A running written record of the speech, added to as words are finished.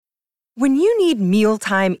When you need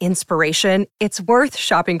mealtime inspiration, it's worth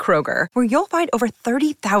shopping Kroger, where you'll find over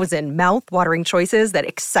 30,000 mouth-watering choices that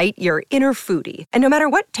excite your inner foodie. And no matter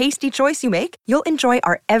what tasty choice you make, you'll enjoy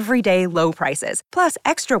our everyday low prices, plus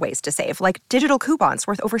extra ways to save, like digital coupons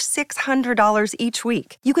worth over $600 each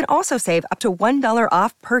week. You can also save up to $1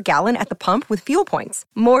 off per gallon at the pump with fuel points.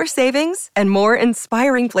 More savings and more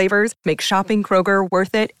inspiring flavors make shopping Kroger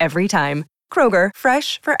worth it every time. Kroger,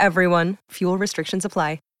 fresh for everyone. Fuel restrictions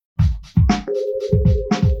apply.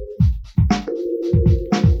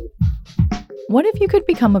 What if you could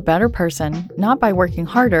become a better person, not by working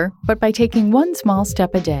harder, but by taking one small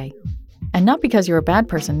step a day? And not because you're a bad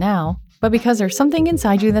person now, but because there's something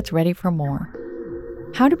inside you that's ready for more.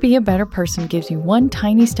 How to Be a Better Person gives you one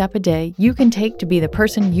tiny step a day you can take to be the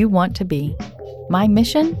person you want to be. My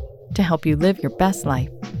mission? To help you live your best life.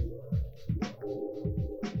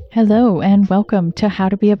 Hello, and welcome to How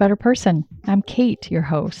to Be a Better Person. I'm Kate, your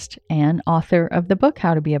host and author of the book,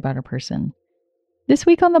 How to Be a Better Person. This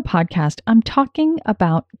week on the podcast, I'm talking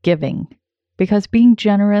about giving, because being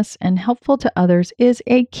generous and helpful to others is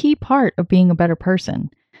a key part of being a better person.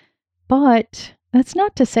 But that's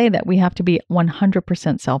not to say that we have to be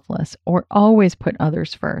 100% selfless or always put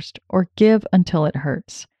others first or give until it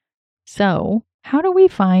hurts. So, how do we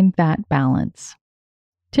find that balance?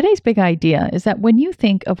 Today's big idea is that when you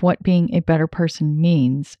think of what being a better person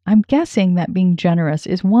means, I'm guessing that being generous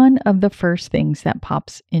is one of the first things that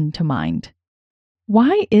pops into mind.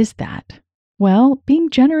 Why is that? Well, being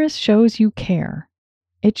generous shows you care.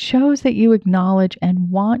 It shows that you acknowledge and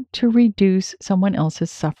want to reduce someone else's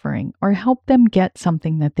suffering or help them get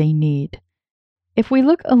something that they need. If we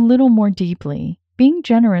look a little more deeply, being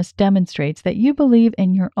generous demonstrates that you believe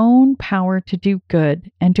in your own power to do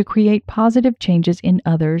good and to create positive changes in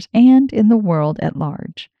others and in the world at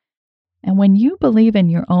large. And when you believe in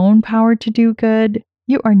your own power to do good,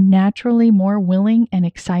 you are naturally more willing and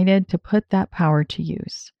excited to put that power to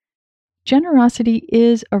use. Generosity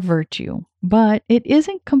is a virtue, but it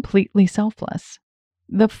isn't completely selfless.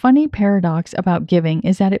 The funny paradox about giving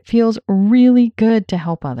is that it feels really good to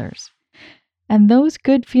help others. And those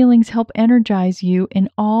good feelings help energize you in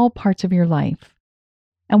all parts of your life.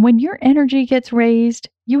 And when your energy gets raised,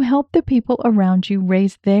 you help the people around you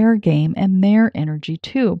raise their game and their energy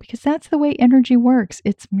too, because that's the way energy works.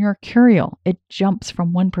 It's mercurial. It jumps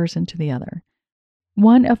from one person to the other.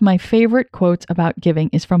 One of my favorite quotes about giving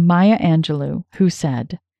is from Maya Angelou, who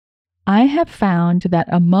said, "I have found that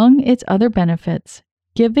among its other benefits,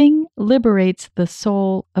 giving liberates the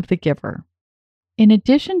soul of the giver." In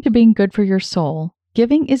addition to being good for your soul,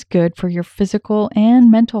 giving is good for your physical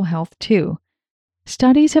and mental health too.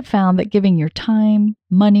 Studies have found that giving your time,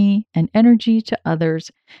 money, and energy to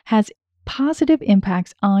others has positive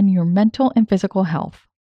impacts on your mental and physical health.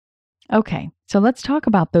 Okay, so let's talk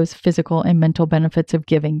about those physical and mental benefits of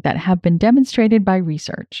giving that have been demonstrated by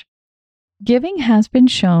research. Giving has been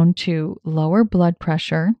shown to lower blood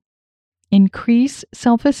pressure, increase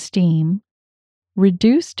self-esteem,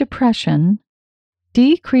 reduce depression,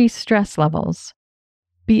 decrease stress levels,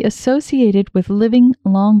 be associated with living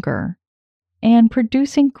longer, and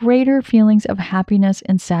producing greater feelings of happiness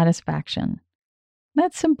and satisfaction.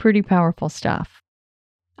 That's some pretty powerful stuff.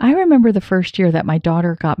 I remember the first year that my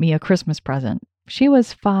daughter got me a Christmas present. She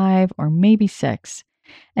was 5 or maybe 6,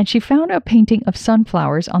 and she found a painting of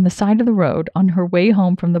sunflowers on the side of the road on her way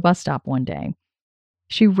home from the bus stop one day.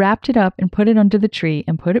 She wrapped it up and put it under the tree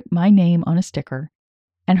and put my name on a sticker.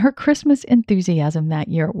 And her Christmas enthusiasm that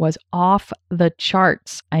year was off the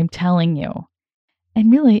charts, I'm telling you. And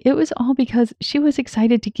really, it was all because she was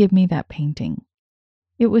excited to give me that painting.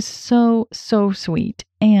 It was so sweet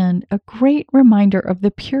and a great reminder of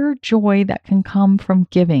the pure joy that can come from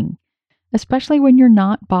giving, especially when you're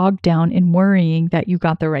not bogged down in worrying that you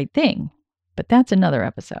got the right thing. But that's another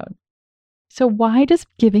episode. So why does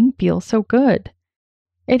giving feel so good?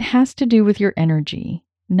 It has to do with your energy,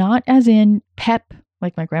 not as in pep,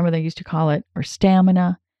 like my grandmother used to call it, or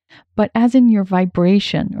stamina, but as in your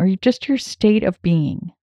vibration or just your state of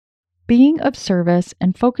being. Being of service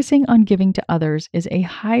and focusing on giving to others is a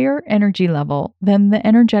higher energy level than the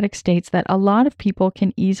energetic states that a lot of people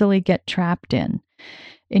can easily get trapped in,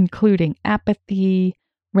 including apathy,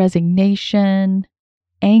 resignation,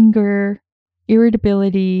 anger,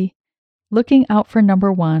 irritability, looking out for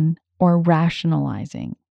number one, or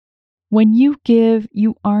rationalizing. When you give,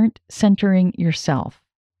 you aren't centering yourself.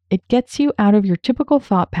 It gets you out of your typical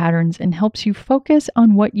thought patterns and helps you focus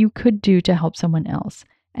on what you could do to help someone else.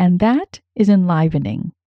 And that is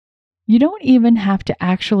enlivening. You don't even have to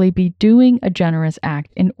actually be doing a generous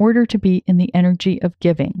act in order to be in the energy of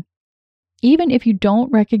giving. Even if you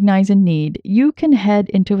don't recognize a need, you can head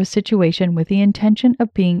into a situation with the intention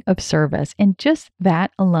of being of service. And just that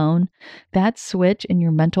alone, that switch in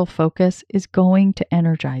your mental focus is going to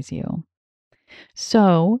energize you.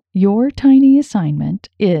 So your tiny assignment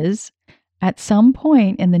is, at some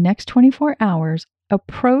point in the next 24 hours,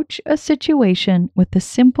 approach a situation with the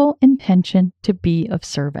simple intention to be of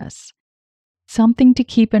service. Something to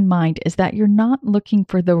keep in mind is that you're not looking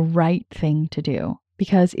for the right thing to do,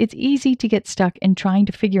 because it's easy to get stuck in trying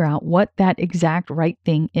to figure out what that exact right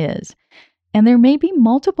thing is. And there may be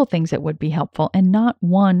multiple things that would be helpful and not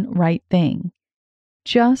one right thing.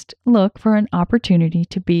 Just look for an opportunity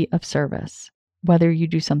to be of service. Whether you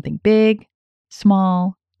do something big,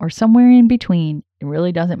 small, or somewhere in between, it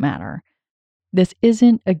really doesn't matter. This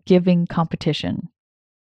isn't a giving competition.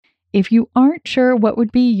 If you aren't sure what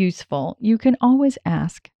would be useful, you can always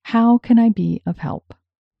ask, how can I be of help?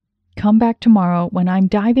 Come back tomorrow when I'm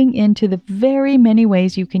diving into the very many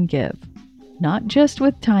ways you can give, not just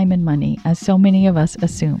with time and money, as so many of us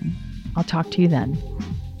assume. I'll talk to you then.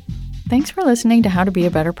 Thanks for listening to How to Be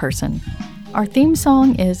a Better Person. Our theme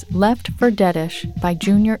song is Left for Deadish by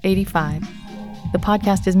Junior85. The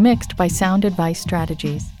podcast is mixed by Sound Advice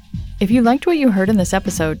Strategies. If you liked what you heard in this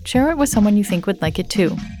episode, share it with someone you think would like it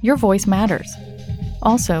too. Your voice matters.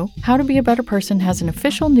 Also, How to Be a Better Person has an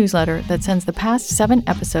official newsletter that sends the past 7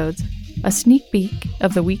 episodes, a sneak peek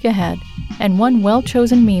of the week ahead, and one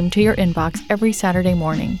well-chosen meme to your inbox every Saturday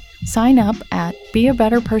morning. Sign up at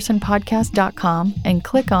beabetterpersonpodcast.com and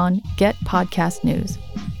click on Get Podcast News.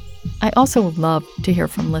 I also love to hear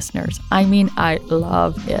from listeners. I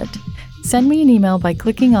love it. Send me an email by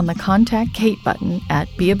clicking on the Contact Kate button at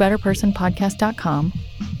beabetterpersonpodcast.com,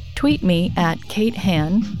 tweet me at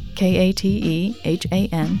KateHan,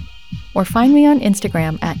 Katehan, or find me on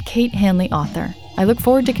Instagram at Kate Hanley Author. I look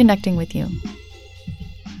forward to connecting with you.